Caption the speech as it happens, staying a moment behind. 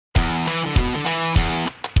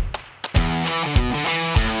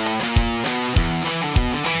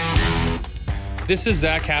This is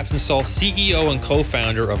Zach Hapsensall, CEO and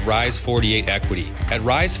co-founder of Rise 48 Equity. At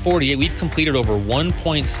Rise 48, we've completed over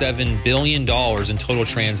 $1.7 billion in total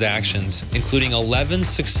transactions, including 11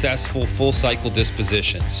 successful full-cycle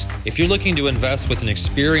dispositions. If you're looking to invest with an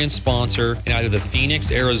experienced sponsor in either the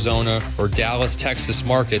Phoenix, Arizona, or Dallas, Texas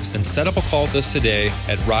markets, then set up a call with us today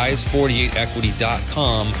at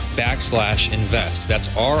rise48equity.com/invest. That's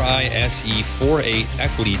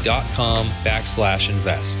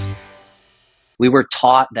RISE48equity.com/invest. We were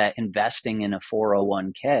taught that investing in a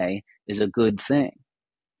 401k is a good thing.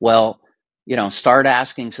 Well, start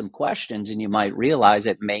asking some questions and you might realize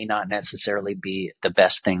it may not necessarily be the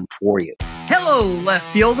best thing for you. Hello,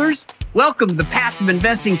 left fielders. Welcome to the Passive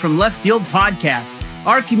Investing from Left Field podcast.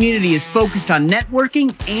 Our community is focused on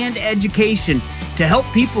networking and education to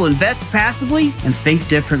help people invest passively and think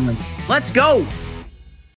differently. Let's go.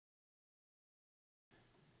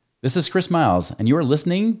 This is Chris Miles, and you are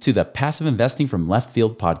listening to the Passive Investing from Left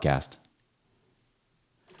Field podcast.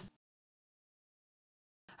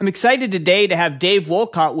 I'm excited today to have Dave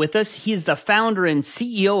Wolcott with us. He's the founder and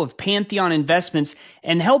CEO of Pantheon Investments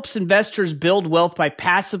and helps investors build wealth by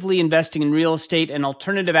passively investing in real estate and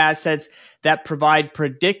alternative assets that provide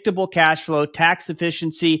predictable cash flow, tax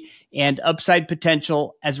efficiency, and upside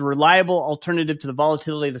potential as a reliable alternative to the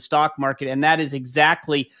volatility of the stock market. And that is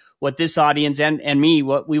exactly what this audience and me,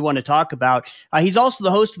 what we want to talk about. He's also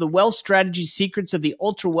the host of the Wealth Strategy Secrets of the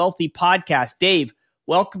Ultra Wealthy podcast. Dave,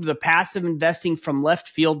 welcome to the Passive Investing from Left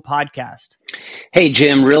Field podcast. Hey,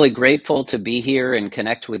 Jim, really grateful to be here and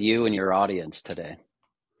connect with you and your audience today.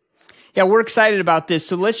 Yeah, we're excited about this.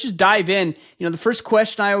 So let's just dive in. The first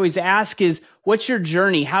question I always ask is, what's your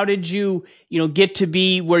journey? How did you, get to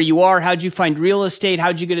be where you are? How'd you find real estate?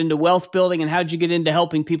 How'd you get into wealth building? And how'd you get into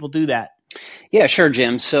helping people do that? Yeah, sure,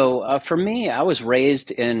 Jim. So for me, I was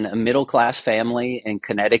raised in a middle-class family in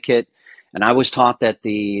Connecticut, and I was taught that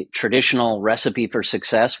the traditional recipe for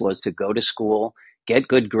success was to go to school, get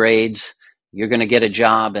good grades, you're going to get a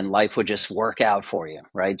job, and life would just work out for you,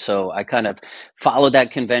 right? So I kind of followed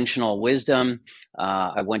that conventional wisdom.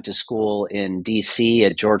 I went to school in D.C.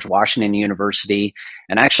 at George Washington University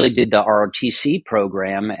and actually did the ROTC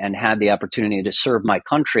program and had the opportunity to serve my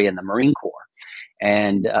country in the Marine Corps.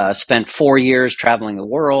 And spent 4 years traveling the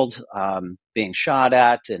world, being shot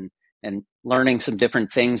at and learning some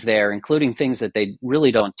different things there, including things that they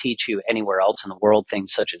really don't teach you anywhere else in the world,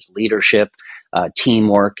 things such as leadership,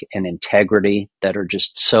 teamwork, and integrity that are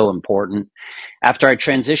just so important. After I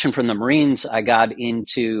transitioned from the Marines, I got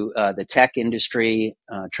into the tech industry,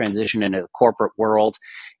 transitioned into the corporate world.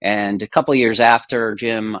 And a couple of years after,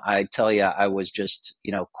 Jim, I tell you, I was just,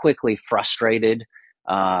 quickly frustrated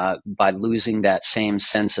by losing that same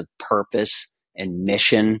sense of purpose and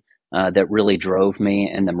mission that really drove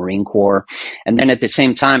me in the Marine Corps. And then at the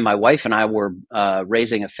same time, my wife and I were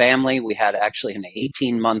raising a family. We had actually an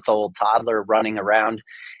 18-month-old toddler running around.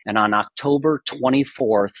 And on October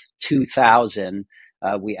 24th, 2000,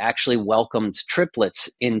 we actually welcomed triplets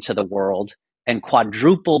into the world and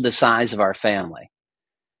quadrupled the size of our family.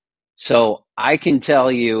 So I can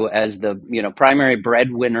tell you, as the primary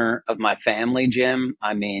breadwinner of my family, Jim,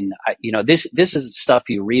 this is stuff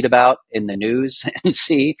you read about in the news and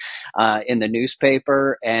see in the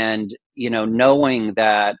newspaper, and knowing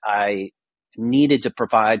that I needed to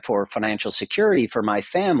provide for financial security for my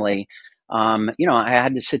family, I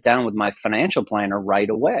had to sit down with my financial planner right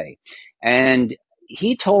away, and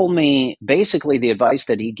he told me basically the advice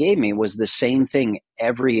that he gave me was the same thing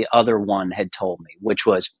every other one had told me, which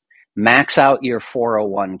was, max out your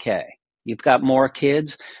 401k. You've got more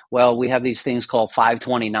kids. Well, we have these things called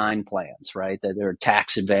 529 plans, right? That are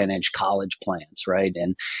tax advantage college plans, right?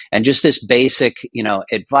 And just this basic,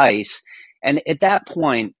 advice. And at that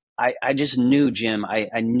point, I just knew, Jim,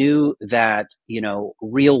 I knew that,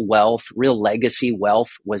 real wealth, real legacy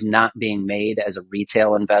wealth was not being made as a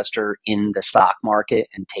retail investor in the stock market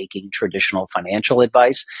and taking traditional financial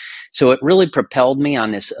advice. So it really propelled me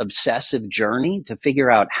on this obsessive journey to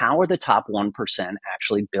figure out how are the top 1%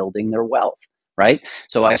 actually building their wealth, right?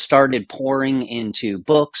 So I started pouring into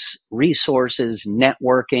books, resources,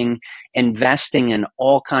 networking, investing in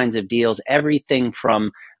all kinds of deals, everything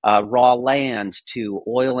from raw land to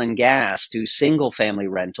oil and gas to single family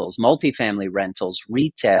rentals, multifamily rentals,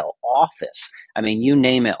 retail, office. I mean, you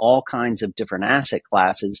name it, all kinds of different asset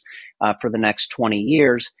classes for the next 20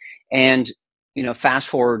 years. And fast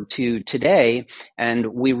forward to today,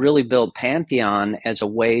 and we really built Pantheon as a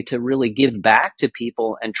way to really give back to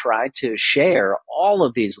people and try to share all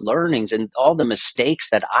of these learnings and all the mistakes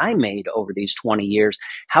that I made over these 20 years.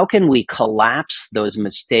 How can we collapse those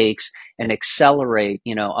mistakes and accelerate,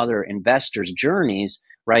 other investors' journeys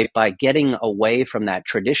right? By getting away from that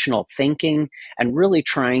traditional thinking and really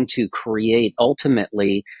trying to create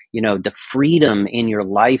ultimately, the freedom in your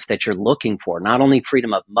life that you're looking for. Not only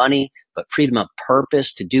freedom of money, but freedom of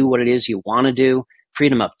purpose to do what it is you want to do,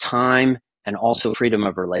 freedom of time, and also freedom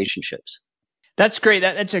of relationships. That's great.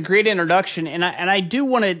 That's a great introduction, and I do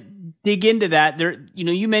want to dig into that. There,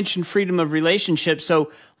 you mentioned freedom of relationships,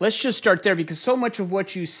 so let's just start there because so much of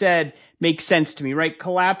what you said makes sense to me. Right,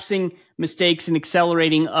 collapsing mistakes and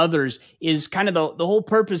accelerating others is kind of the whole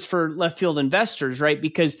purpose for left field investors, right?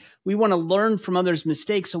 Because we want to learn from others'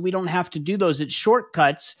 mistakes, so we don't have to do those. It's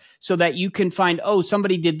shortcuts, so that you can find, oh,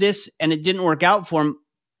 somebody did this and it didn't work out for them,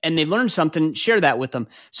 and they learned something, share that with them.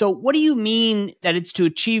 So what do you mean that it's to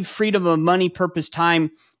achieve freedom of money, purpose, time,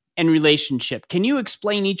 and relationship? Can you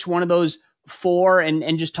explain each one of those four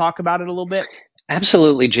and just talk about it a little bit?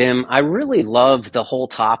 Absolutely, Jim. I really love the whole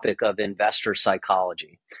topic of investor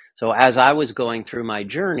psychology. So as I was going through my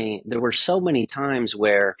journey, there were so many times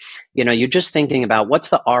where, you're just thinking about what's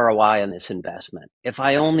the ROI on this investment? If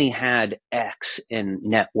I only had X in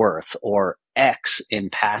net worth or X in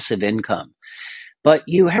passive income. But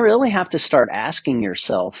you really have to start asking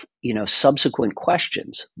yourself, subsequent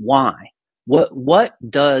questions. Why? What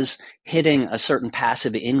does hitting a certain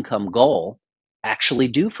passive income goal actually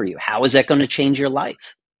do for you? How is that going to change your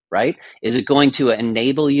life? Right? Is it going to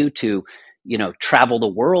enable you to, travel the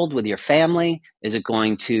world with your family? Is it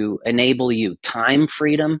going to enable you time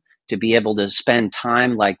freedom to be able to spend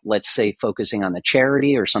time, like, let's say, focusing on the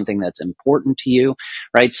charity or something that's important to you?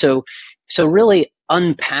 Right? So really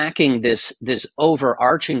unpacking this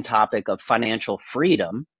overarching topic of financial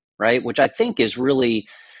freedom, right, which I think is really,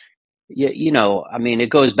 it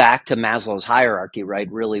goes back to Maslow's hierarchy,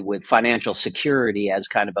 right? Really, with financial security as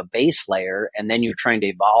kind of a base layer, and then you're trying to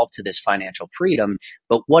evolve to this financial freedom.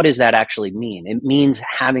 But what does that actually mean? It means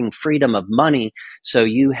having freedom of money, so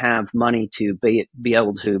you have money to be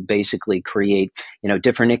able to basically create,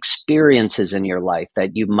 different experiences in your life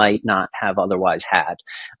that you might not have otherwise had.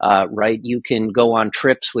 Right? You can go on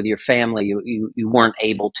trips with your family you weren't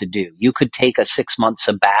able to do. You could take a 6-month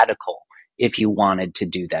sabbatical if you wanted to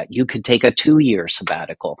do that. You could take a 2-year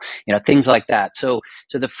sabbatical, things like that. So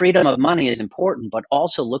the freedom of money is important, but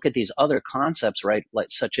also look at these other concepts, right? Like,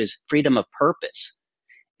 such as freedom of purpose.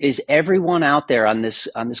 Is everyone out there on this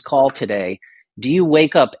call today, do you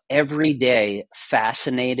wake up every day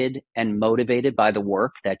fascinated and motivated by the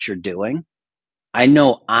work that you're doing? I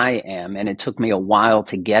know I am, and it took me a while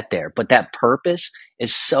to get there, but that purpose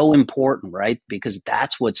is so important, right? Because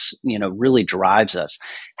that's what's, really drives us.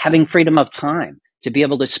 Having freedom of time to be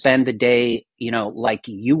able to spend the day, like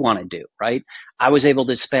you want to do, right? I was able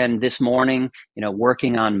to spend this morning,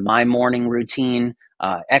 working on my morning routine,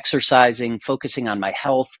 exercising, focusing on my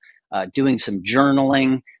health, doing some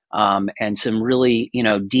journaling, and some really,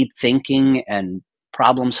 deep thinking and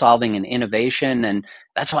problem solving and innovation. And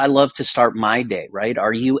that's how I love to start my day, right?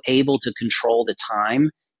 Are you able to control the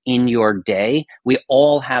time in your day? We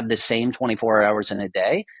all have the same 24 hours in a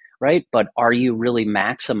day, right? But are you really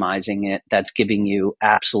maximizing it? That's giving you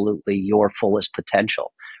absolutely your fullest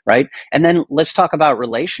potential, right? And then let's talk about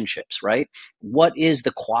relationships, right? What is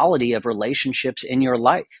the quality of relationships in your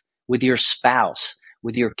life with your spouse,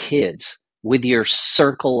 with your kids, with your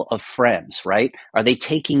circle of friends, right? Are they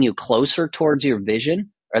taking you closer towards your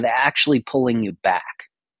vision? Are they actually pulling you back,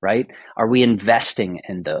 right? Are we investing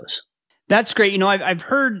in those? That's great. I've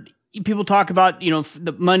heard people talk about,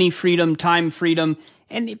 the money freedom, time freedom,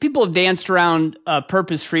 and people have danced around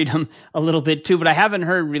purpose freedom a little bit too, but I haven't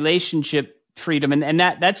heard relationship freedom, and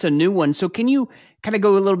that's a new one. So can you kind of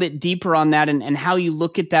go a little bit deeper on that and how you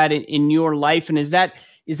look at that in your life? And is that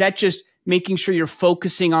just making sure you're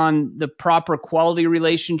focusing on the proper quality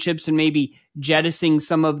relationships and maybe jettisoning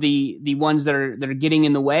some of the ones that are getting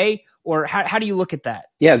in the way? Or how do you look at that?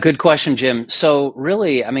 Yeah, good question, Jim. So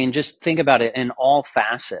really, just think about it in all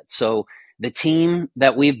facets. So the team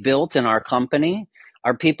that we've built in our company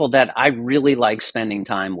are people that I really like spending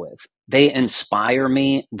time with. They inspire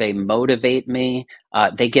me. They motivate me.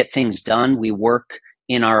 They get things done. We work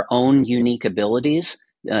in our own unique abilities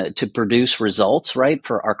to produce results, right,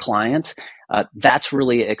 for our clients. That's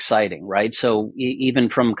really exciting, right? So even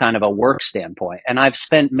from kind of a work standpoint, and I've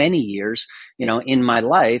spent many years, in my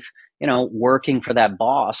life, working for that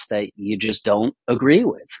boss that you just don't agree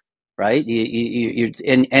with, right?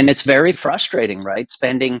 And it's very frustrating, right?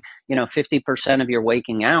 Spending, 50% of your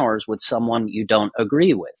waking hours with someone you don't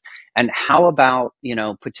agree with. And how about,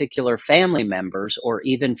 particular family members or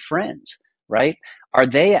even friends, right? Are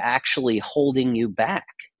they actually holding you back?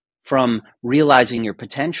 from realizing your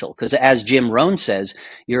potential. Because as Jim Rohn says,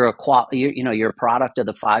 you're a product of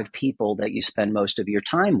the 5 people that you spend most of your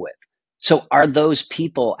time with. So are those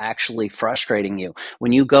people actually frustrating you?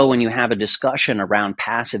 When you go and you have a discussion around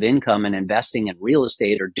passive income and investing in real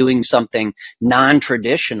estate or doing something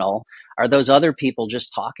non-traditional, are those other people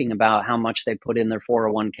just talking about how much they put in their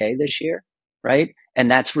 401k this year? Right? And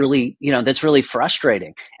that's really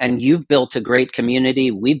frustrating. And you've built a great community.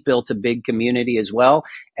 We've built a big community as well.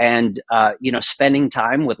 And, spending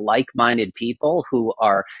time with like-minded people who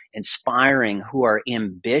are inspiring, who are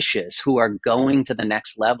ambitious, who are going to the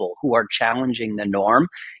next level, who are challenging the norm,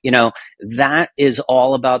 that is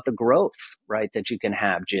all about the growth, right, that you can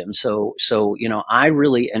have, Jim. So, I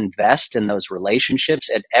really invest in those relationships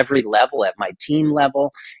at every level, at my team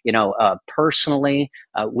level, personally,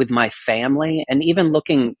 with my family, and even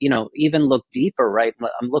look deeper, right?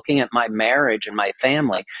 I'm looking at my marriage and my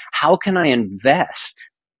family. How can I invest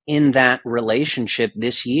in that relationship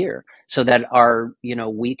this year so that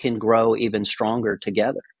we can grow even stronger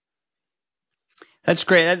together? That's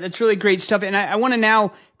great. That's really great stuff. And I want to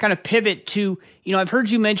now kind of pivot to, I've heard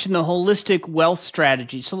you mention the holistic wealth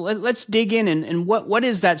strategy. So let's dig in and what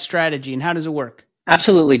is that strategy and how does it work?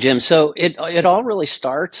 Absolutely, Jim. So it all really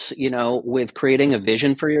starts, with creating a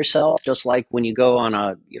vision for yourself. Just like when you go on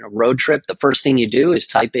a road trip, the first thing you do is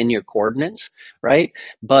type in your coordinates, right?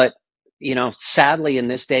 But sadly, in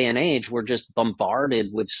this day and age, we're just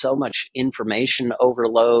bombarded with so much information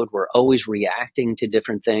overload. We're always reacting to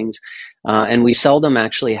different things, and we seldom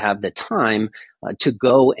actually have the time to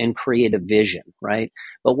go and create a vision, right?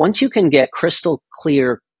 But once you can get crystal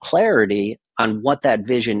clear clarity on what that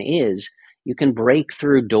vision is, you can break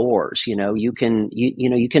through doors. You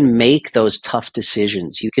can make those tough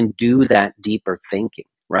decisions. You can do that deeper thinking,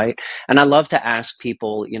 right? And I love to ask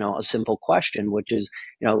people, a simple question, which is,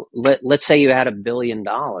 let's say you had $1 billion,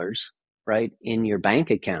 right, in your bank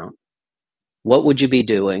account. What would you be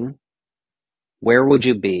doing? Where would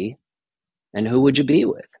you be? And who would you be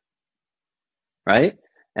with? Right?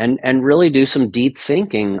 And really do some deep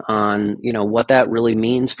thinking on, what that really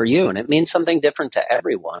means for you. And it means something different to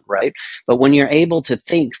everyone, right? But when you're able to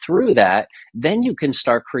think through that, then you can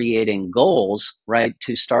start creating goals, right,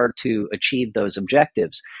 to start to achieve those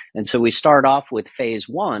objectives. And so we start off with phase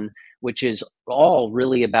 1, which is all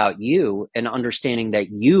really about you and understanding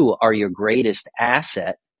that you are your greatest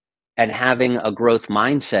asset. And having a growth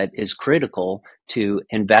mindset is critical to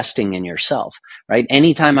investing in yourself, right?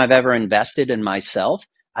 Anytime I've ever invested in myself,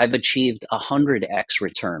 I've achieved 100x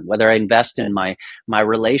return, whether I invest in my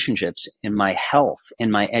relationships, in my health, in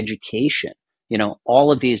my education,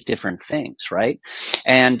 all of these different things, right?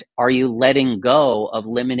 And are you letting go of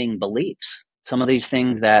limiting beliefs? Some of these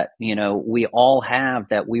things that, we all have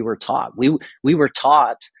that we were taught. We were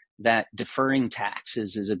taught that deferring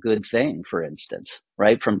taxes is a good thing, for instance,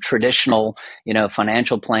 right? From traditional,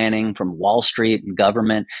 financial planning, from Wall Street and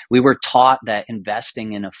government, we were taught that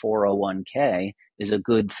investing in a 401k is a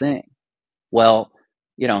good thing. Well,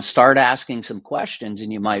 start asking some questions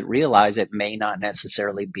and you might realize it may not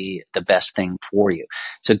necessarily be the best thing for you.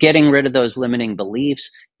 So getting rid of those limiting beliefs,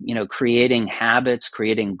 creating habits,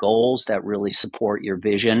 creating goals that really support your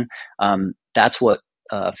vision. That's what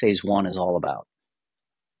phase 1 is all about.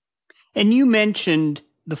 And you mentioned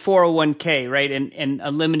the 401k, right? And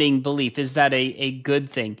a limiting belief. Is that a good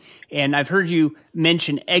thing? And I've heard you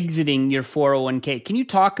mention exiting your 401k. Can you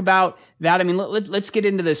talk about that? I mean, let's get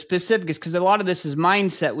into the specifics because a lot of this is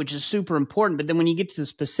mindset, which is super important. But then when you get to the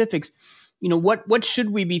specifics, what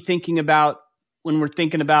should we be thinking about when we're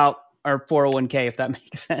thinking about our 401k, if that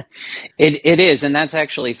makes sense? It is, and that's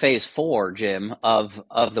actually phase 4, Jim, of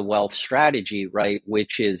the wealth strategy, right?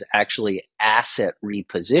 Which is actually asset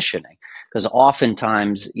repositioning. Because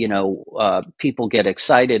oftentimes, people get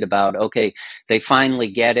excited about, okay, they finally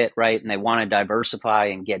get it, right? And they want to diversify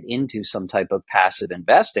and get into some type of passive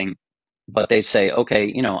investing. But they say,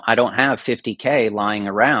 okay, I don't have 50K lying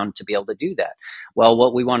around to be able to do that. Well,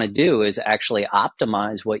 what we want to do is actually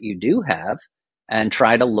optimize what you do have and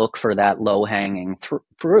try to look for that low-hanging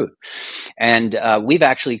fruit. And we've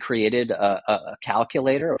actually created a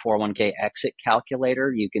calculator, a 401k exit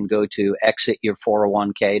calculator. You can go to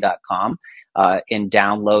exityour401k.com and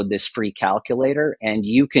download this free calculator, and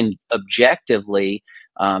you can objectively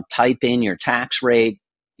type in your tax rate,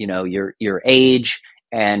 your age,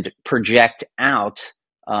 and project out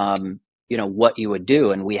what you would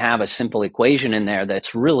do. And we have a simple equation in there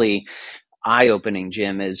that's really eye-opening,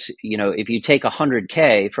 Jim. Is if you take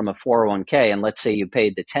 100K from a 401k and let's say you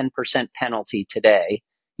paid the 10% penalty today,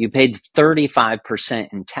 you paid 35%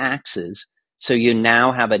 in taxes, so you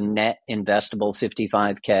now have a net investable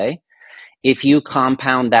 55K. If you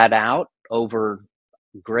compound that out over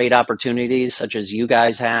great opportunities such as you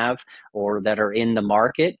guys have or that are in the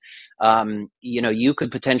market, you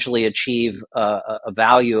could potentially achieve a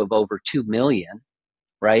value of over 2 million,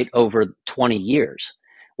 right, over 20 years.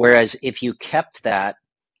 Whereas if you kept that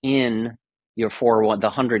in your 401, the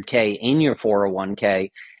 100K in your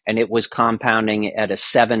 401K, and it was compounding at a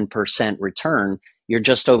 7% return, you're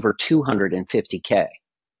just over 250K.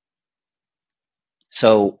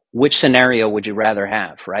 So which scenario would you rather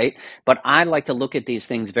have, right? But I like to look at these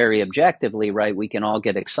things very objectively, right? We can all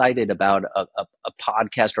get excited about a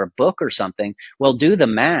podcast or a book or something. Well, do the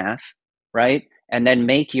math, right? And then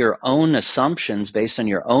make your own assumptions based on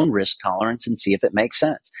your own risk tolerance and see if it makes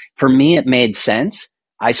sense. For me, it made sense.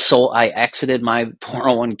 I exited my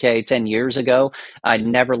 401k 10 years ago. I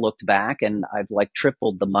never looked back, and I've like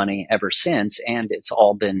tripled the money ever since. And it's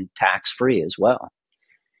all been tax free as well.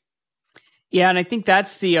 Yeah, and I think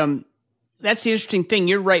that's the interesting thing.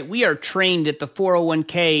 You're right. We are trained that the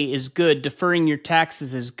 401k is good, deferring your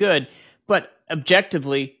taxes is good, but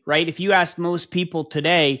objectively, right? If you ask most people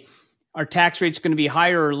today, are tax rates going to be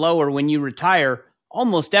higher or lower when you retire?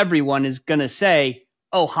 Almost everyone is going to say,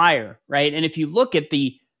 oh, higher, right? And if you look at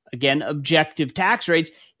the, again, objective tax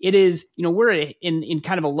rates, it is, we're in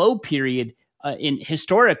kind of a low period.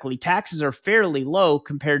 Historically, taxes are fairly low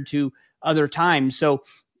compared to other times. So,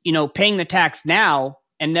 paying the tax now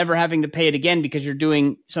and never having to pay it again because you're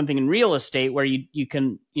doing something in real estate where you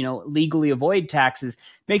can, legally avoid taxes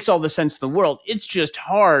makes all the sense in the world. It's just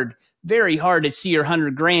hard, very hard to see your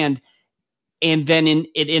 $100,000 and then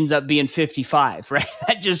it ends up being 55, right?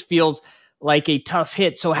 That just feels like a tough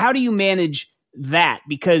hit. So how do you manage that?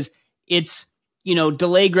 Because it's,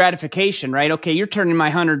 delay gratification, right? Okay, you're turning my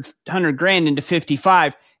 $100,000 into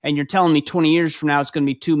 55 and you're telling me 20 years from now it's going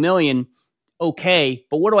to be 2 million. Okay,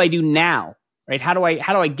 but what do I do now, right? How do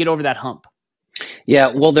I get over that hump?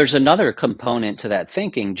 Yeah, well, there's another component to that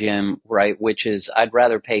thinking, Jim, right? Which is I'd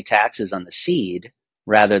rather pay taxes on the seed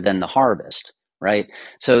rather than the harvest, right?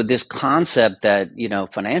 So this concept that,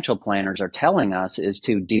 financial planners are telling us is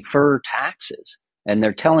to defer taxes. And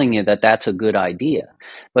they're telling you that that's a good idea.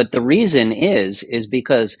 But the reason is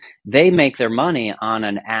because they make their money on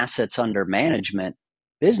an assets under management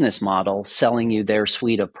business model selling you their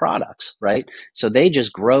suite of products, right? So they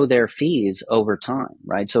just grow their fees over time,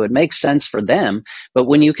 right? So it makes sense for them. But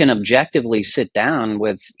when you can objectively sit down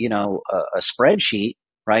with, a spreadsheet,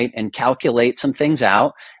 right, and calculate some things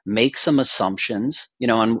out, make some assumptions,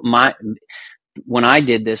 when I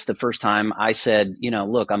did this the first time, I said,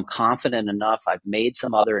 look, I'm confident enough. I've made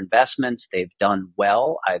some other investments. They've done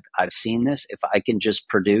well. I've seen this. If I can just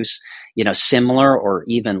produce, similar or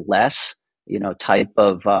even less, type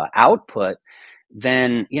of output,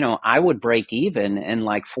 then, I would break even in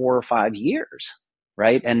like 4 or 5 years,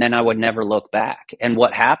 right? And then I would never look back. And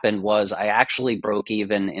what happened was I actually broke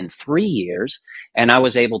even in 3 years, and I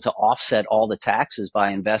was able to offset all the taxes by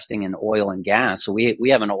investing in oil and gas. So we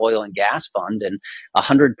have an oil and gas fund, and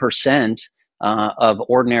 100% of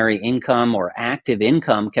ordinary income or active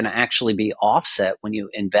income can actually be offset when you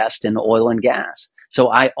invest in oil and gas. So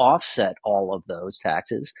I offset all of those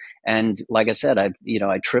taxes. And like I said, I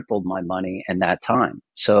tripled my money in that time.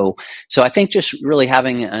 So I think just really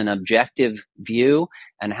having an objective view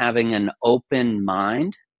and having an open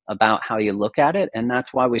mind about how you look at it. And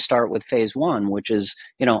that's why we start with phase one, which is,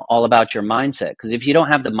 all about your mindset. Because if you don't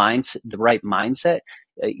have the right mindset,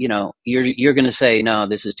 you're going to say, no,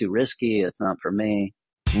 this is too risky. It's not for me.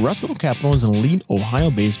 Rust Belt Capital is an elite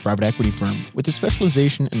Ohio-based private equity firm with a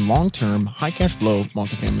specialization in long-term, high-cash flow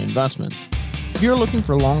multifamily investments. If you're looking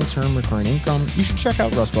for long-term recurring income, you should check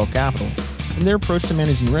out Rust Belt Capital. From their approach to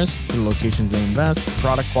managing risk, to the locations they invest, the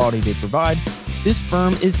product quality they provide, this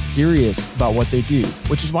firm is serious about what they do,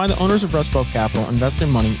 which is why the owners of Rust Belt Capital invest their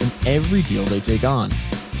money in every deal they take on.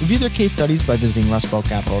 Review their case studies by visiting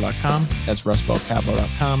rustbeltcapital.com. That's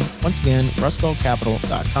rustbeltcapital.com. Once again,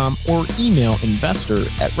 rustbeltcapital.com, or email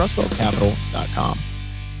investor@rustbeltcapital.com.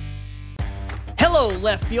 Hello,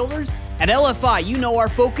 left fielders. At LFI, our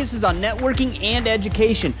focus is on networking and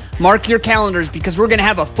education. Mark your calendars because we're going to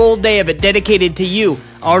have a full day of it dedicated to you,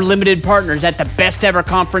 our limited partners, at the Best Ever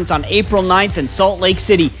Conference on April 9th in Salt Lake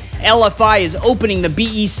City. LFI is opening the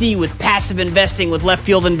BEC with Passive Investing with Left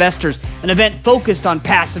Field Investors, an event focused on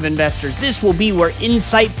passive investors. This will be where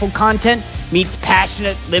insightful content meets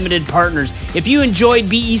passionate limited partners. If you enjoyed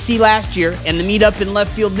BEC last year and the meetup in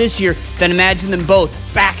Left Field this year, then imagine them both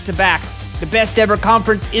back to back. The Best Ever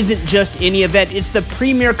Conference isn't just any event. It's the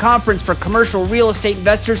premier conference for commercial real estate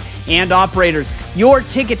investors and operators. Your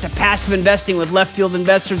ticket to Passive Investing with Left Field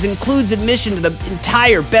Investors includes admission to the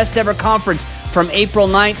entire Best Ever Conference, from April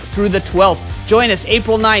 9th through the 12th. Join us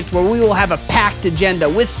April 9th, where we will have a packed agenda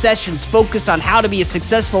with sessions focused on how to be a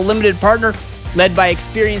successful limited partner led by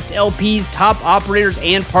experienced LPs, top operators,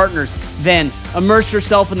 and partners. Then, immerse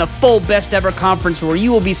yourself in the full Best Ever Conference, where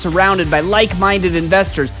you will be surrounded by like-minded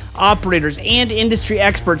investors, operators, and industry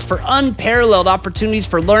experts for unparalleled opportunities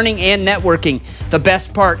for learning and networking. The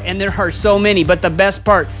best part, and there are so many, but the best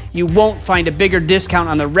part, you won't find a bigger discount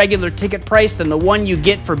on the regular ticket price than the one you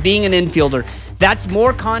get for being an infielder. That's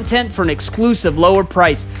more content for an exclusive lower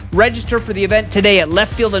price. Register for the event today at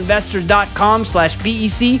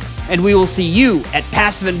leftfieldinvestors.com/BEC, and we will see you at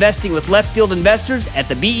Passive Investing with Left Field Investors at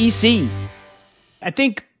the BEC. I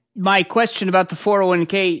think my question about the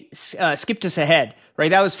 401k skipped us ahead, right?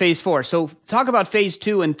 That was phase 4. So talk about phase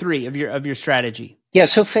 2 and 3 of your strategy. Yeah,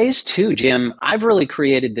 so phase 2, Jim, I've really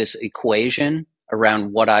created this equation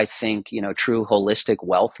around what I think, true holistic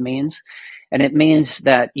wealth means. And it means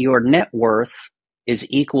that your net worth is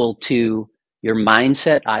equal to your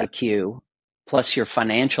mindset IQ plus your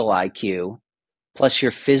financial IQ plus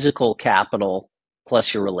your physical capital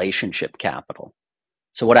plus your relationship capital.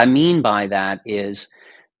 So what I mean by that is,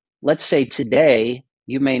 let's say today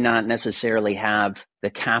you may not necessarily have the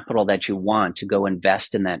capital that you want to go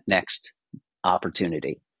invest in that next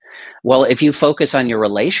opportunity. Well, if you focus on your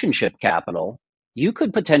relationship capital, you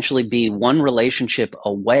could potentially be one relationship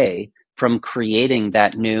away from creating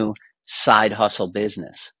that new side hustle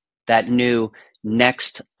business, that new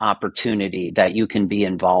next opportunity that you can be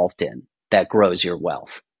involved in that grows your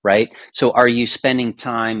wealth, right? So are you spending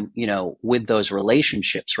time, with those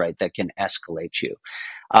relationships, right, that can escalate you?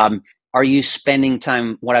 Are you spending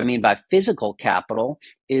time? What I mean by physical capital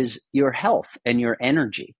is your health and your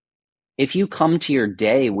energy. If you come to your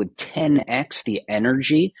day with 10x the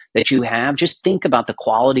energy that you have, just think about the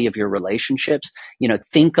quality of your relationships.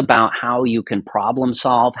 Think about how you can problem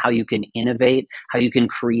solve, how you can innovate, how you can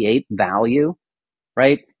create value,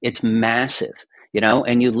 right? It's massive,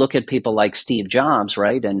 and you look at people like Steve Jobs,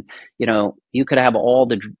 right? And, you could have all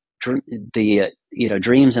the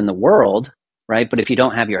dreams in the world, right? But if you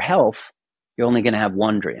don't have your health, you're only going to have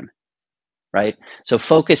one dream. Right. So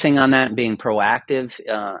focusing on that and being proactive,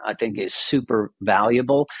 I think is super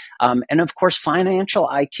valuable. And of course, financial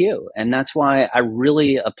IQ. And that's why I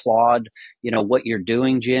really applaud, what you're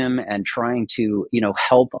doing, Jim, and trying to,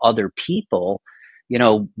 help other people,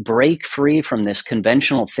 break free from this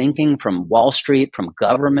conventional thinking from Wall Street, from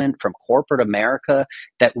government, from corporate America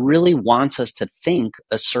that really wants us to think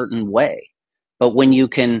a certain way. But when you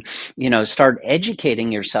can, start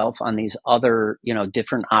educating yourself on these other,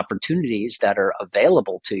 different opportunities that are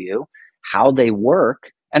available to you, how they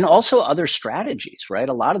work, and also other strategies, right?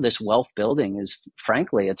 A lot of this wealth building is,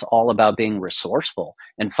 frankly, it's all about being resourceful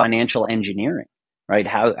and financial engineering, right?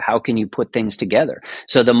 How can you put things together?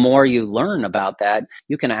 So the more you learn about that,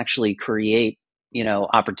 you can actually create,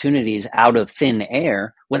 opportunities out of thin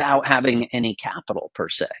air without having any capital per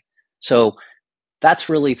se. So that's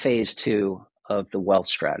really phase 2 of the wealth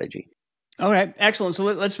strategy. All right, excellent. So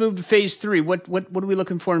let's move to phase 3. What are we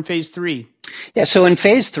looking for in phase 3? Yeah, so in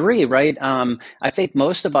phase 3, right, I think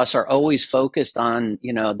most of us are always focused on,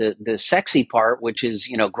 the sexy part, which is,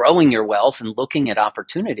 growing your wealth and looking at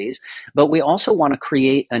opportunities. But we also want to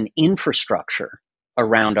create an infrastructure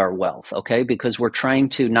around our wealth, okay? Because we're trying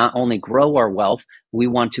to not only grow our wealth, we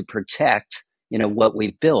want to protect what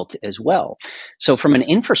we've built as well. So from an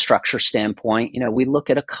infrastructure standpoint, we look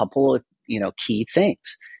at a couple of, key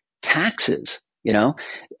things. Taxes,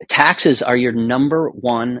 taxes are your number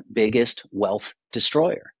one biggest wealth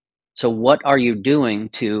destroyer. So what are you doing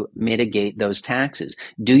to mitigate those taxes?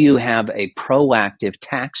 Do you have a proactive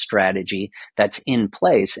tax strategy that's in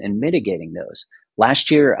place in mitigating those? Last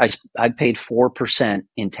year, I paid 4%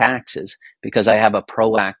 in taxes because I have a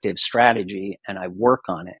proactive strategy and I work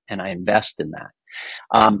on it and I invest in that.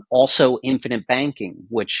 Also, infinite banking,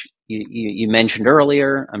 which you mentioned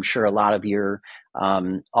earlier. I'm sure a lot of your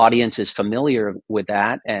audience is familiar with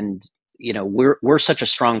that. And, we're such a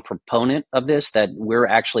strong proponent of this that we're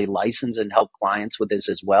actually licensed and help clients with this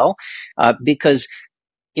as well. Because,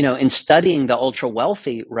 in studying the ultra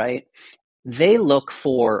wealthy, right, they look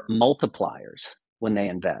for multipliers when they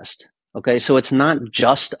invest. Okay, so it's not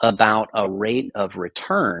just about a rate of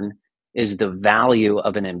return is the value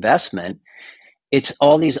of an investment. It's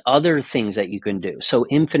all these other things that you can do. So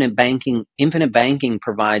infinite banking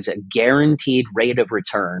provides a guaranteed rate of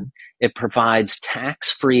return. It provides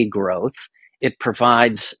tax-free growth. It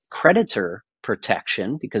provides creditor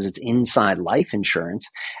protection because it's inside life insurance.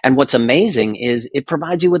 And what's amazing is it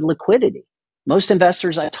provides you with liquidity. Most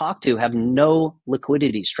investors I talk to have no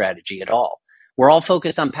liquidity strategy at all. we're all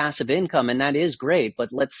focused on passive income, and that is great. But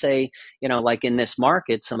let's say, like in this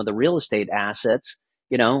market, some of the real estate assets,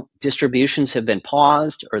 distributions have been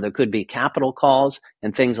paused, or there could be capital calls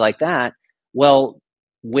and things like that. Well,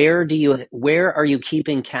 where are you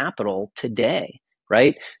keeping capital today,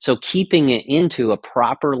 right? So keeping it into a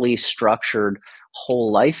properly structured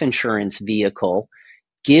whole life insurance vehicle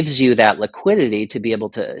gives you that liquidity to be able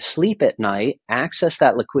to sleep at night, access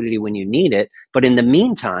that liquidity when you need it. But in the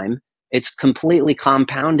meantime, it's completely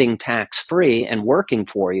compounding tax-free and working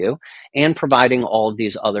for you and providing all of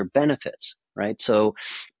these other benefits, right? So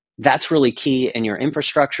that's really key in your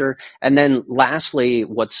infrastructure. And then lastly,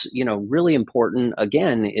 what's really important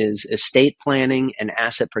again is estate planning and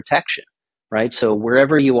asset protection, right? So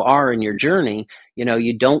wherever you are in your journey,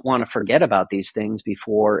 you don't want to forget about these things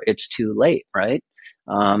before it's too late, right?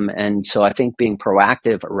 And so I think being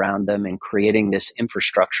proactive around them and creating this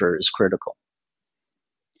infrastructure is critical.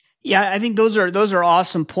 Yeah, I think those are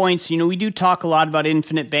awesome points. We do talk a lot about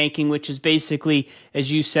infinite banking, which is basically,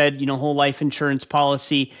 as you said, whole life insurance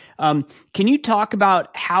policy. Can you talk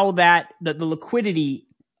about how the liquidity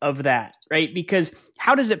of that, right? Because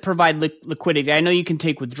how does it provide liquidity? I know you can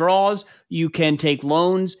take withdrawals, you can take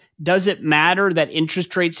loans. Does it matter that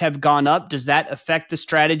interest rates have gone up? Does that affect the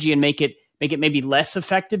strategy and make it maybe less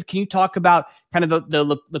effective? Can you talk about kind of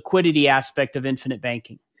the liquidity aspect of infinite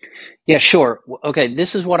banking? Yeah, sure. Okay,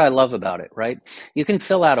 this is what I love about it, right? You can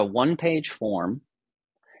fill out a one-page form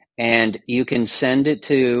and you can send it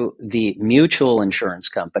to the mutual insurance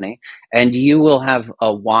company, and you will have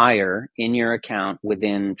a wire in your account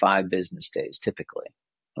within 5 business days, typically.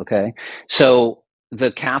 Okay, so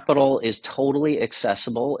the capital is totally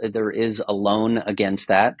accessible. There is a loan against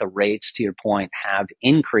that. The rates, to your point, have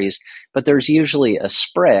increased, but there's usually a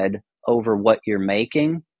spread over what you're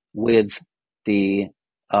making with the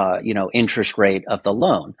interest rate of the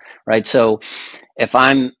loan, right? So if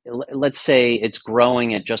let's say it's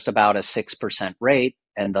growing at just about a 6% rate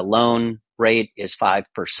and the loan rate is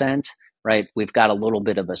 5%, right? We've got a little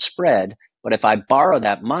bit of a spread. But if I borrow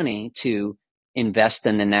that money to invest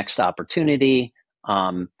in the next opportunity,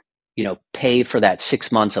 pay for that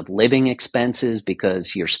 6 months of living expenses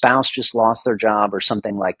because your spouse just lost their job or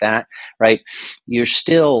something like that, right?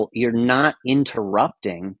 You're not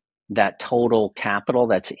interrupting that total capital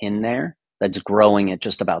that's in there that's growing at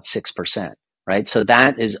just about 6%, right? So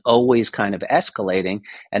that is always kind of escalating,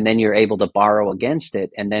 and then you're able to borrow against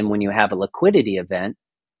it. And then when you have a liquidity event,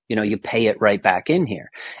 you pay it right back in here.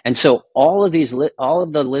 And so all of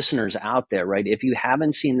the listeners out there, right? If you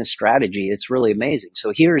haven't seen the strategy, it's really amazing.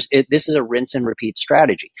 So this is a rinse and repeat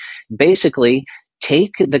strategy. Basically,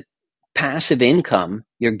 take the passive income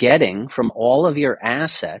you're getting from all of your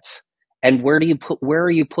assets, and where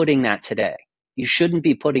are you putting that today? You shouldn't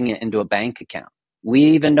be putting it into a bank account. We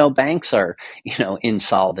even know banks are,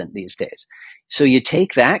 insolvent these days. So you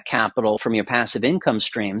take that capital from your passive income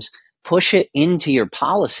streams, push it into your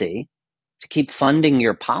policy to keep funding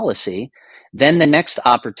your policy. Then the next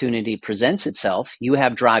opportunity presents itself. You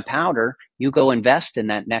have dry powder. You go invest in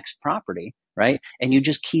that next property, right? And you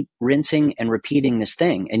just keep rinsing and repeating this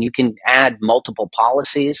thing. And you can add multiple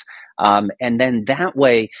policies. And then that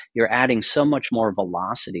way you're adding so much more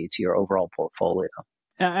velocity to your overall portfolio.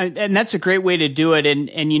 And that's a great way to do it. And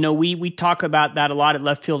we talk about that a lot at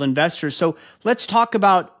Left Field Investors. So let's talk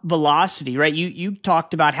about velocity, right? You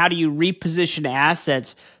talked about how do you reposition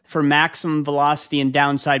assets for maximum velocity and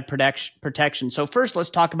downside protection. So first, let's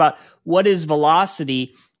talk about what is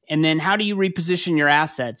velocity, and then how do you reposition your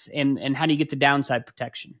assets, and how do you get the downside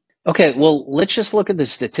protection? Okay, well, let's just look at the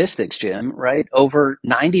statistics, Jim, right? Over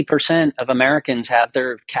 90% of Americans have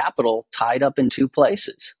their capital tied up in 2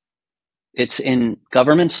 places. It's in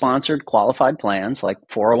government-sponsored qualified plans like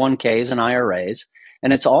 401ks and IRAs,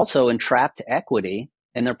 and it's also in trapped equity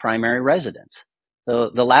in their primary residence. So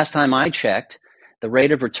the last time I checked, the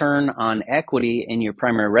rate of return on equity in your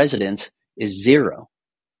primary residence is 0,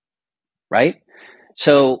 right?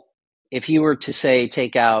 So if you were to say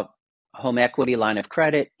take out a home equity line of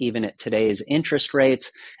credit, even at today's interest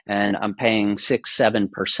rates, and I'm paying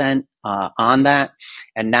 6-7% on that,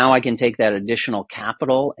 and now I can take that additional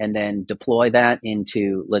capital and then deploy that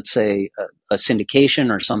into, let's say, a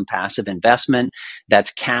syndication or some passive investment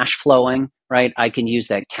that's cash flowing, right? I can use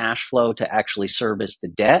that cash flow to actually service the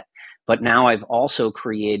debt, but now I've also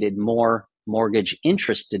created more mortgage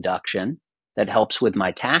interest deduction that helps with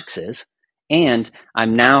my taxes. And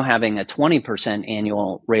I'm now having a 20%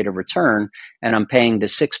 annual rate of return, and I'm paying the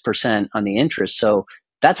 6% on the interest. So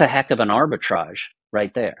that's a heck of an arbitrage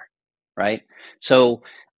right there, right? So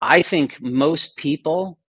I think most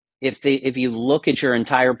people if you look at your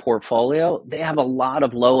entire portfolio, they have a lot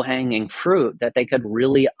of low hanging fruit that they could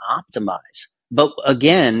really optimize. But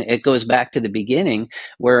again, it goes back to the beginning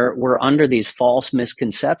where we're under these false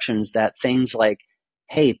misconceptions that things like,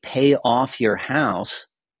 hey, pay off your house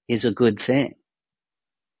is a good thing.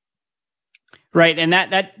 Right. And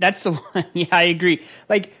that's the one. Yeah, I agree.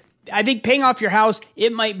 Like, I think paying off your house,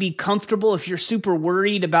 it might be comfortable if you're super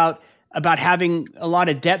worried about having a lot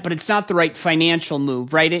of debt, but it's not the right financial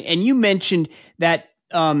move, right? And you mentioned that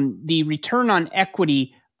the return on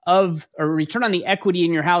equity return on the equity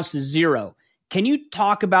in your house is zero. Can you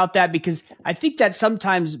talk about that? Because I think that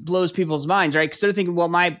sometimes blows people's minds, right? Because they're thinking, well,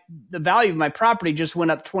 the value of my property just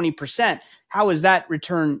went up 20%. How is that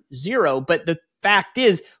return zero? But the fact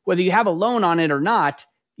is, whether you have a loan on it or not,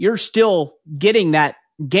 you're still getting that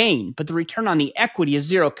gain, but the return on the equity is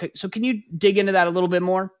zero. So can you dig into that a little bit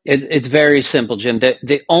more? It's very simple, Jim.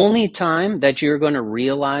 The only time that you're going to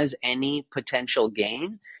realize any potential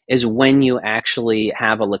gain is when you actually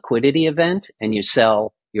have a liquidity event and you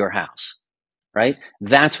sell your house, right?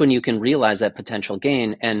 That's when you can realize that potential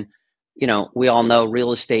gain. And, we all know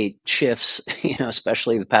real estate shifts,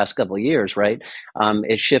 especially the past couple of years, right?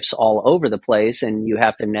 It shifts all over the place, and you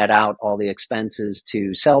have to net out all the expenses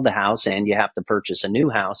to sell the house, and you have to purchase a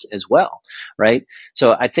new house as well, right?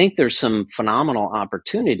 So I think there's some phenomenal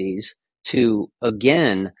opportunities to,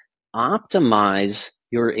 again, optimize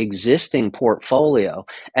your existing portfolio.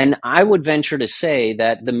 And I would venture to say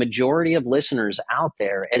that the majority of listeners out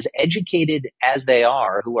there, as educated as they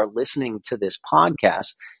are, who are listening to this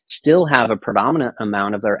podcast, still have a predominant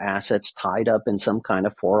amount of their assets tied up in some kind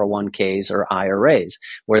of 401ks or IRAs,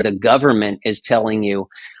 where the government is telling you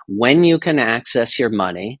when you can access your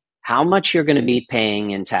money, how much you're going to be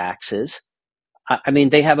paying in taxes. I mean,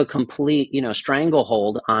 they have a complete,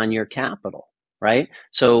 stranglehold on your capital, right?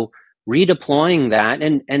 So redeploying that,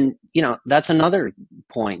 and that's another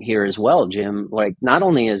point here as well, Jim. Like, not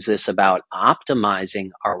only is this about optimizing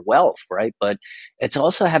our wealth, right, but it's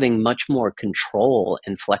also having much more control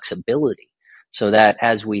and flexibility, so that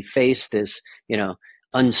as we face this,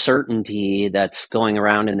 uncertainty that's going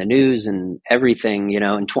around in the news and everything,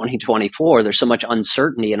 in 2024, there's so much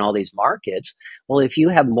uncertainty in all these markets. Well, if you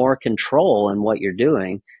have more control in what you're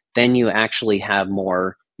doing, then you actually have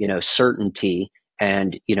more, certainty,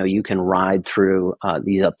 and you can ride through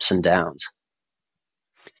the ups and downs.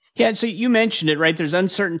 Yeah, so you mentioned it, right? There's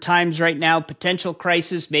uncertain times right now, potential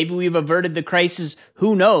crisis. Maybe we've averted the crisis.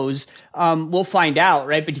 Who knows? We'll find out,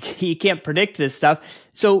 right? But you can't predict this stuff.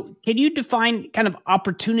 So can you define kind of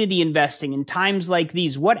opportunity investing in times like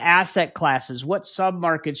these? What asset classes, what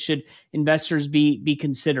submarkets should investors be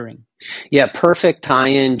considering? Yeah, perfect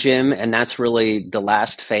tie-in, Jim. And that's really the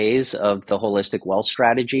last phase of the holistic wealth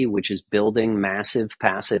strategy, which is building massive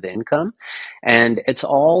passive income. And it's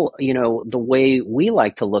all, the way we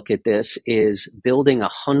like to look at this is building a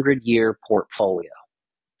 100-year portfolio.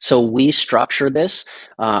 So we structure this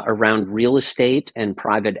around real estate and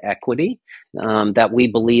private equity that we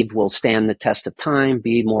believe will stand the test of time,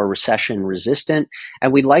 be more recession resistant.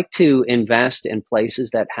 And we like to invest in places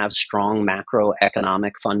that have strong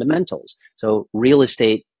macroeconomic fundamentals. So real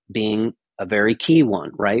estate being a very key one,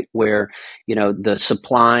 right? Where, the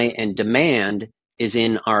supply and demand is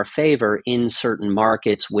in our favor in certain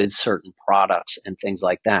markets with certain products and things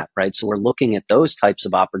like that, right? So we're looking at those types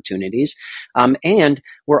of opportunities. And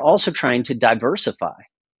we're also trying to diversify,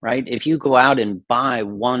 right? If you go out and buy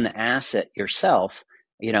one asset yourself,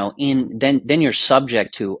 then you're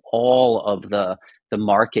subject to all of the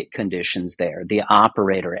market conditions there, the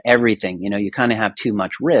operator, everything. You kind of have too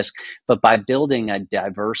much risk. But by building a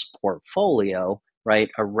diverse portfolio,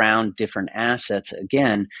 right, around different assets,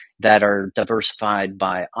 again, that are diversified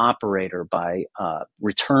by operator, by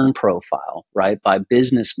return profile, right, by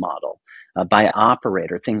business model, by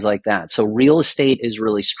operator, things like that. So real estate is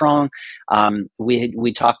really strong.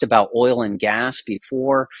 We talked about oil and gas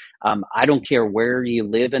before. I don't care where you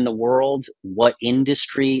live in the world, what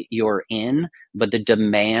industry you're in, but the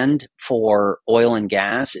demand for oil and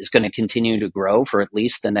gas is going to continue to grow for at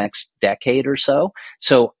least the next decade or so.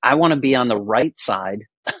 So I want to be on the right side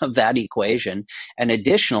of that equation. And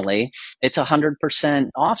additionally, it's 100%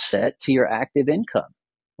 offset to your active income,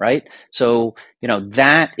 right? So,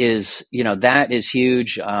 that is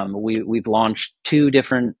huge. We've launched 2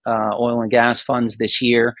 different oil and gas funds this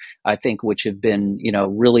year, I think, which have been,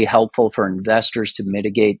 really helpful for investors to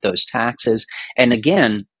mitigate those taxes. And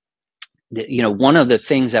again, one of the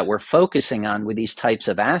things that we're focusing on with these types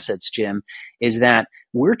of assets, Jim, is that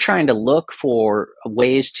we're trying to look for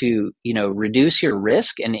ways to, reduce your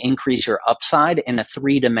risk and increase your upside in a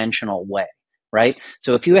 3-dimensional way. right?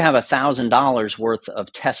 So if you have $1,000 worth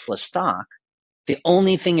of Tesla stock, the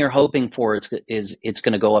only thing you're hoping for is it's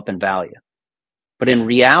going to go up in value. But in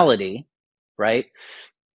reality, right,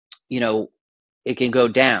 it can go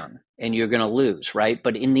down and you're going to lose, right?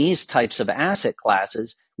 But in these types of asset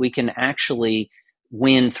classes, we can actually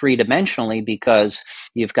win three-dimensionally because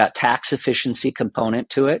you've got tax efficiency component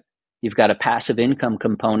to it, you've got a passive income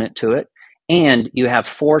component to it, and you have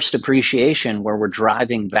forced appreciation where we're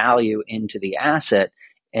driving value into the asset,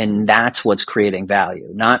 and that's what's creating value,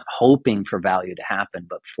 not hoping for value to happen,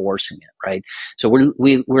 but forcing it, right? So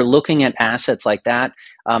we're looking at assets like that.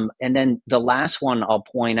 And then the last one I'll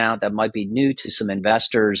point out that might be new to some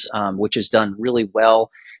investors, which has done really well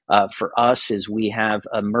for us, is we have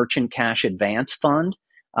a merchant cash advance fund,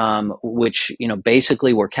 which,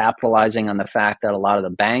 basically we're capitalizing on the fact that a lot of the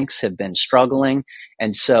banks have been struggling.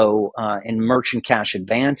 And so in merchant cash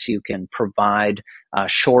advance, you can provide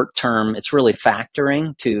short term, it's really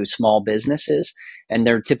factoring to small businesses, and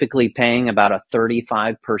they're typically paying about a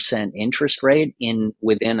 35% interest rate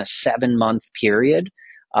within a 7-month period.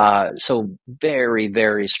 So very,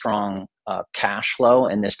 very strong cash flow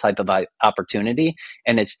in this type of opportunity.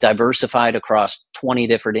 And it's diversified across 20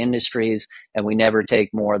 different industries. And we never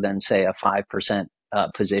take more than, say, a 5%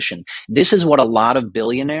 position. This is what a lot of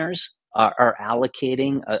billionaires are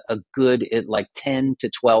allocating a good, like 10 to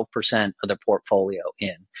 12% of their portfolio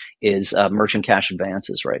is merchant cash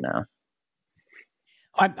advances right now.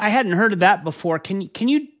 I hadn't heard of that before. Can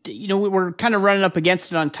you, we're kind of running up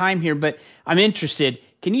against it on time here, but I'm interested.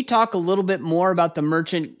 Can you talk a little bit more about the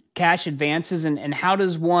merchant cash advances and how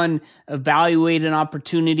does one evaluate an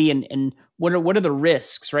opportunity and what are the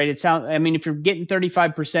risks, right? If you're getting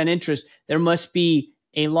 35% interest, there must be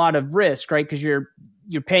a lot of risk, right? Because you're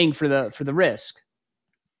paying for the risk.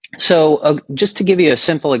 So just to give you a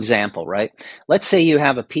simple example, right? Let's say you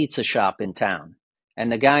have a pizza shop in town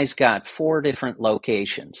and the guy's got 4 different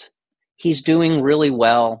locations. He's doing really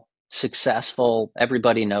well, successful.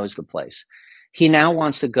 Everybody knows the place. He now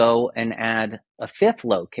wants to go and add a 5th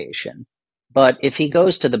location. But if he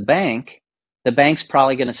goes to the bank's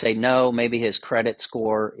probably going to say no, maybe his credit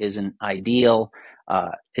score isn't ideal.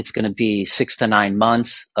 It's going to be 6 to 9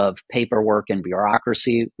 months of paperwork and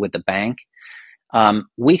bureaucracy with the bank.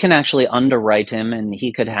 We can actually underwrite him and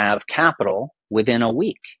he could have capital within a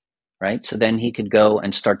week, right? So then he could go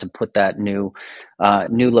and start to put that new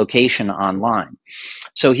location online.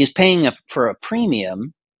 So he's paying for a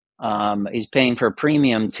premium. He's paying for a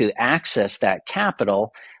premium to access that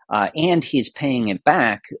capital, and he's paying it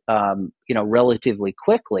back, relatively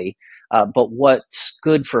quickly. But what's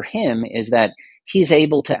good for him is that he's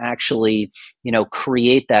able to actually,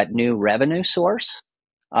 create that new revenue source.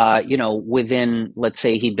 Within, let's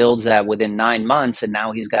say he builds that within 9 months and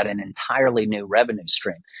now he's got an entirely new revenue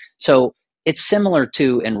stream. So it's similar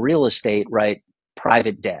to in real estate, right?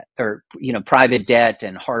 Private debt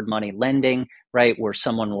and hard money lending, right? Where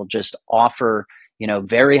someone will just offer,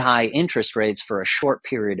 very high interest rates for a short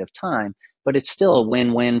period of time, but it's still a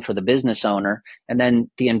win-win for the business owner. And then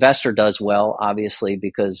the investor does well, obviously,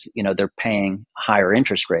 because, they're paying a higher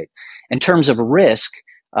interest rate. In terms of risk,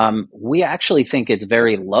 we actually think it's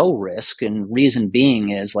very low risk, and reason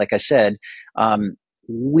being is, like I said,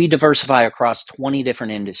 we diversify across 20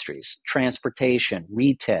 different industries: transportation,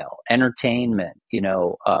 retail, entertainment,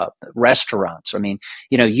 restaurants.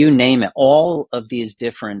 You name it, all of these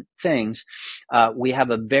different things. We have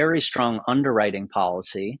a very strong underwriting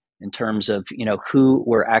policy in terms of, who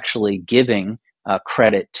we're actually giving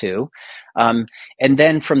credit to. And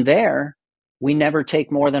then from there, we never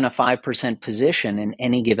take more than a 5% position in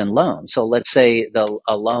any given loan. So let's say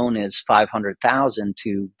a loan is $500,000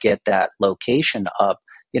 to get that location up.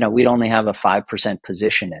 We'd only have a 5%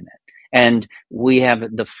 position in it. And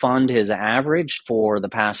the fund has averaged for the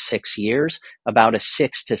past 6 years about a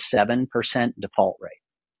 6 to 7% default rate.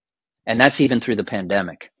 And that's even through the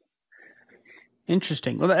pandemic.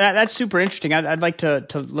 Interesting. Well, that's super interesting. I'd like to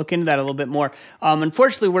look into that a little bit more.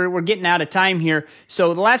 Unfortunately, we're getting out of time here.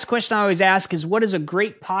 So the last question I always ask is, what is a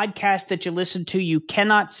great podcast that you listen to? You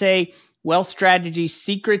cannot say Wealth Strategy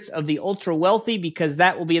Secrets of the Ultra Wealthy, because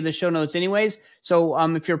that will be in the show notes anyways. So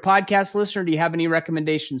if you're a podcast listener, do you have any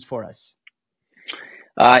recommendations for us?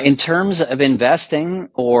 In terms of investing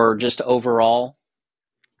or just overall?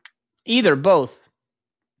 Either, both.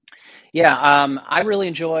 Yeah, I really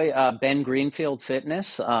enjoy Ben Greenfield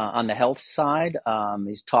Fitness on the health side.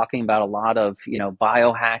 He's talking about a lot of,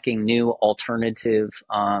 biohacking, new alternative,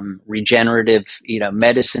 regenerative,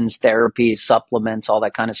 medicines, therapies, supplements, all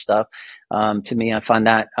that kind of stuff. To me, I find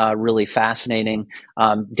that really fascinating.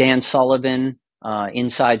 Dan Sullivan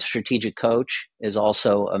Inside Strategic Coach is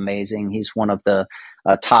also amazing. He's one of the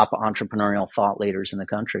top entrepreneurial thought leaders in the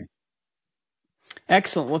country.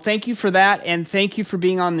 Excellent. Well, thank you for that, and thank you for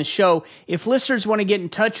being on the show. If listeners want to get in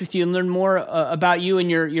touch with you and learn more about you and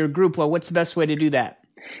your group, well, what's the best way to do that?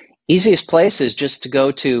 Easiest place is just to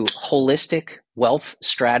go to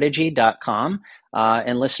holisticwealthstrategy.com,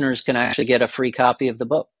 and listeners can actually get a free copy of the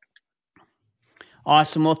book.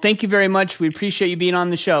 Awesome. Well, thank you very much. We appreciate you being on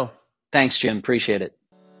the show. Thanks, Jim. Appreciate it.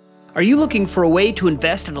 Are you looking for a way to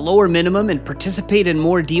invest at a lower minimum and participate in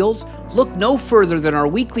more deals? Look no further than our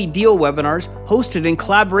weekly deal webinars hosted in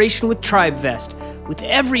collaboration with TribeVest. With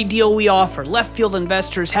every deal we offer, left field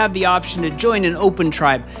investors have the option to join an open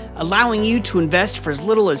tribe, allowing you to invest for as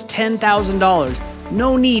little as $10,000.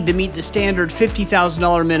 No need to meet the standard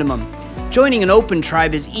 $50,000 minimum. Joining an open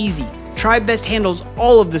tribe is easy. TribeVest handles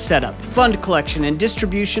all of the setup, fund collection, and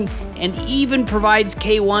distribution, and even provides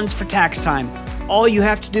K-1s for tax time. All you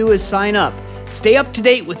have to do is sign up. Stay up to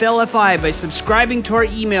date with LFI by subscribing to our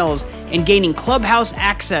emails and gaining Clubhouse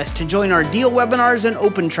access to join our deal webinars and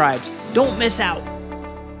open tribes. Don't miss out.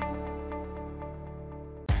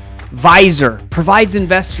 Visor provides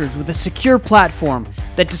investors with a secure platform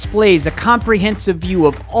that displays a comprehensive view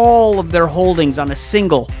of all of their holdings on a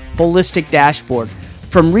single, holistic dashboard.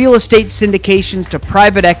 From real estate syndications to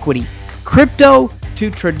private equity, crypto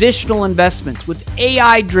to traditional investments, with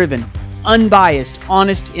AI-driven, unbiased,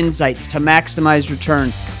 honest insights to maximize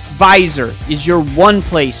return. Visor is your one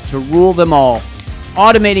place to rule them all.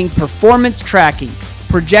 Automating performance tracking,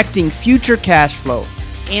 projecting future cash flow,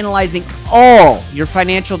 analyzing all your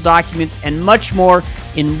financial documents, and much more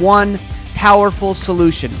in one powerful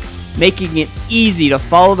solution, making it easy to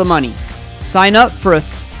follow the money. Sign up for a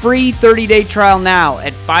free 30-day trial now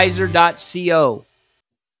at Visor.co.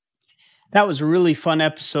 That was a really fun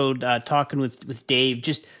episode talking with Dave.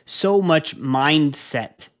 Just so much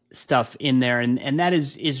mindset stuff in there. And that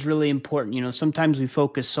is really important. You know, sometimes we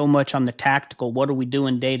focus so much on the tactical. What are we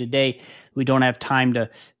doing day to day? We don't have time to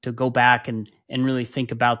go back and really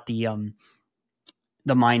think about the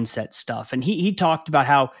mindset stuff. And he talked about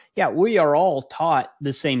how, yeah, we are all taught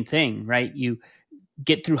the same thing, right? You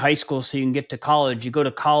get through high school so you can get to college. You go to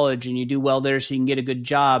college and you do well there so you can get a good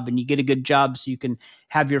job, and you get a good job so you can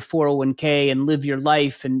have your 401k and live your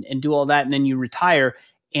life and do all that. And then you retire.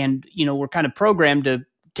 And, you know, we're kind of programmed to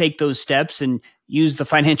take those steps and use the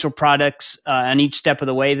financial products on each step of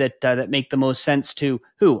the way that make the most sense to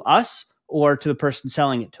who? Us? Or to the person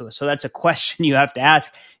selling it to us. So that's a question you have to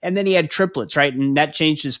ask. And then he had triplets, right? And that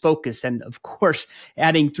changed his focus. And of course,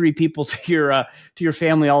 adding 3 people to your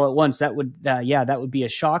family all at once, that would be a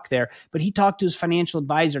shock there. But he talked to his financial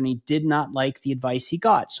advisor and he did not like the advice he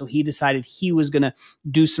got. So he decided he was going to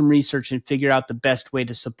do some research and figure out the best way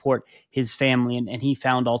to support his family. And he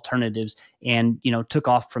found alternatives and, you know, took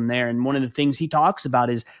off from there. And one of the things he talks about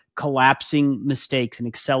is collapsing mistakes and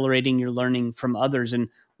accelerating your learning from others. And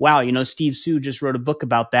wow, you know, Steve Su just wrote a book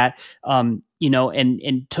about that, you know,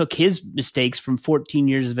 and took his mistakes from 14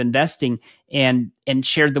 years of investing and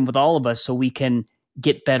shared them with all of us so we can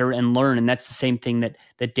get better and learn. And that's the same thing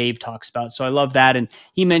that Dave talks about. So I love that. And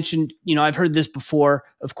he mentioned, you know, I've heard this before.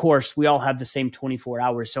 Of course, we all have the same 24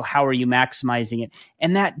 hours. So how are you maximizing it?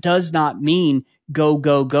 And that does not mean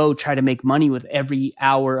go, try to make money with every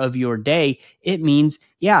hour of your day. It means,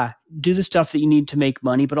 yeah, do the stuff that you need to make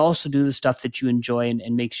money, but also do the stuff that you enjoy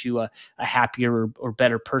and makes you a happier or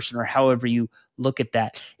better person, or however you look at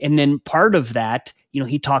that. And then part of that, you know,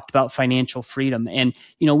 he talked about financial freedom. And,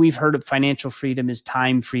 you know, we've heard of financial freedom is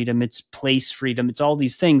time freedom, it's place freedom, it's all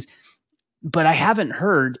these things. But I haven't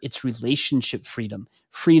heard it's relationship freedom,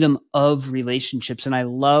 freedom of relationships. And I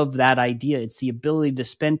love that idea. It's the ability to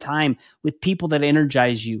spend time with people that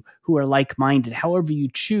energize you, who are like-minded, however you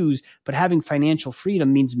choose. But having financial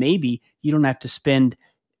freedom means maybe you don't have to spend,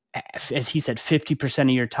 as he said, 50% of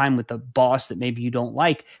your time with a boss that maybe you don't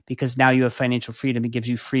like, because now you have financial freedom. It gives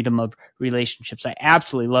you freedom of relationships. I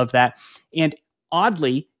absolutely love that. And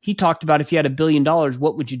oddly, he talked about if you had $1 billion,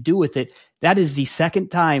 what would you do with it? That is the second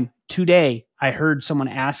time today I heard someone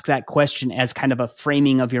ask that question as kind of a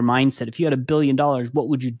framing of your mindset. If you had $1 billion, what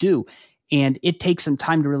would you do? And it takes some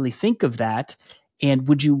time to really think of that. And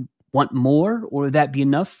would you want more, or would that be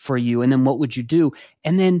enough for you? And then what would you do?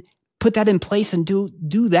 And then put that in place and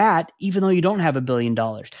do that, even though you don't have $1 billion.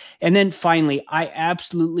 And then finally, I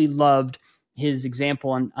absolutely loved his example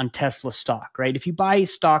on Tesla stock, right? If you buy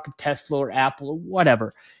stock of Tesla or Apple or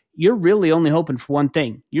whatever, you're really only hoping for one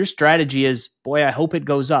thing. Your strategy is, boy, I hope it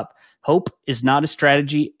goes up. Hope is not a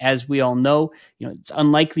strategy, as we all know. It's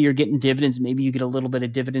unlikely you're getting dividends. Maybe you get a little bit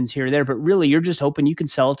of dividends here or there, but really you're just hoping you can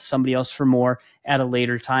sell it to somebody else for more at a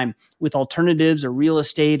later time. With alternatives or real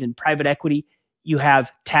estate and private equity, you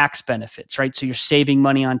have tax benefits, right? So you're saving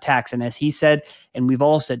money on tax. And as he said, and we've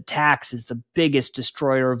all said, tax is the biggest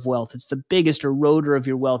destroyer of wealth. It's the biggest eroder of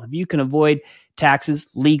your wealth. If you can avoid taxes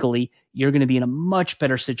legally, you're going to be in a much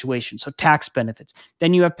better situation. So tax benefits.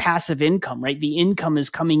 Then you have passive income, right? The income is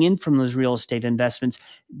coming in from those real estate investments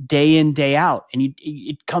day in, day out. And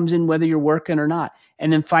it comes in whether you're working or not.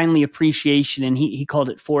 And then finally, appreciation. And he called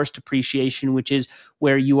it forced appreciation, which is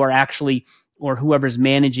where you are actually, or whoever's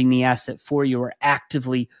managing the asset for you, are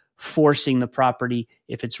actively forcing the property,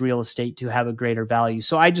 if it's real estate, to have a greater value.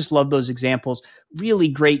 So I just love those examples. Really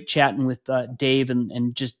great chatting with Dave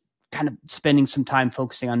and just kind of spending some time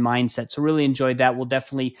focusing on mindset. So really enjoyed that. We'll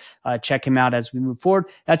definitely check him out as we move forward.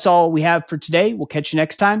 That's all we have for today. We'll catch you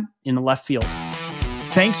next time in the left field.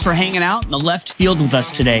 Thanks for hanging out in the left field with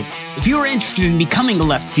us today. If you are interested in becoming a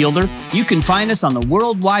left fielder, you can find us on the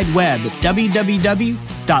World Wide Web at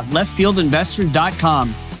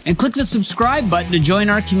www.leftfieldinvestor.com and click the subscribe button to join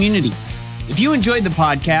our community. If you enjoyed the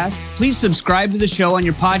podcast, please subscribe to the show on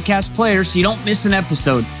your podcast player so you don't miss an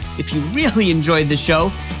episode. If you really enjoyed the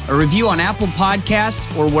show, a review on Apple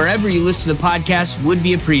Podcasts or wherever you listen to podcasts would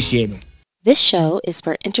be appreciated. This show is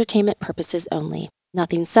for entertainment purposes only.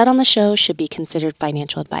 Nothing said on the show should be considered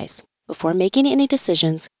financial advice. Before making any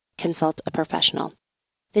decisions, consult a professional.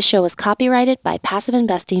 This show is copyrighted by Passive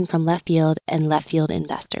Investing from Left Field and Left Field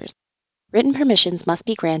Investors. Written permissions must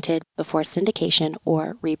be granted before syndication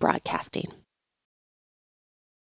or rebroadcasting.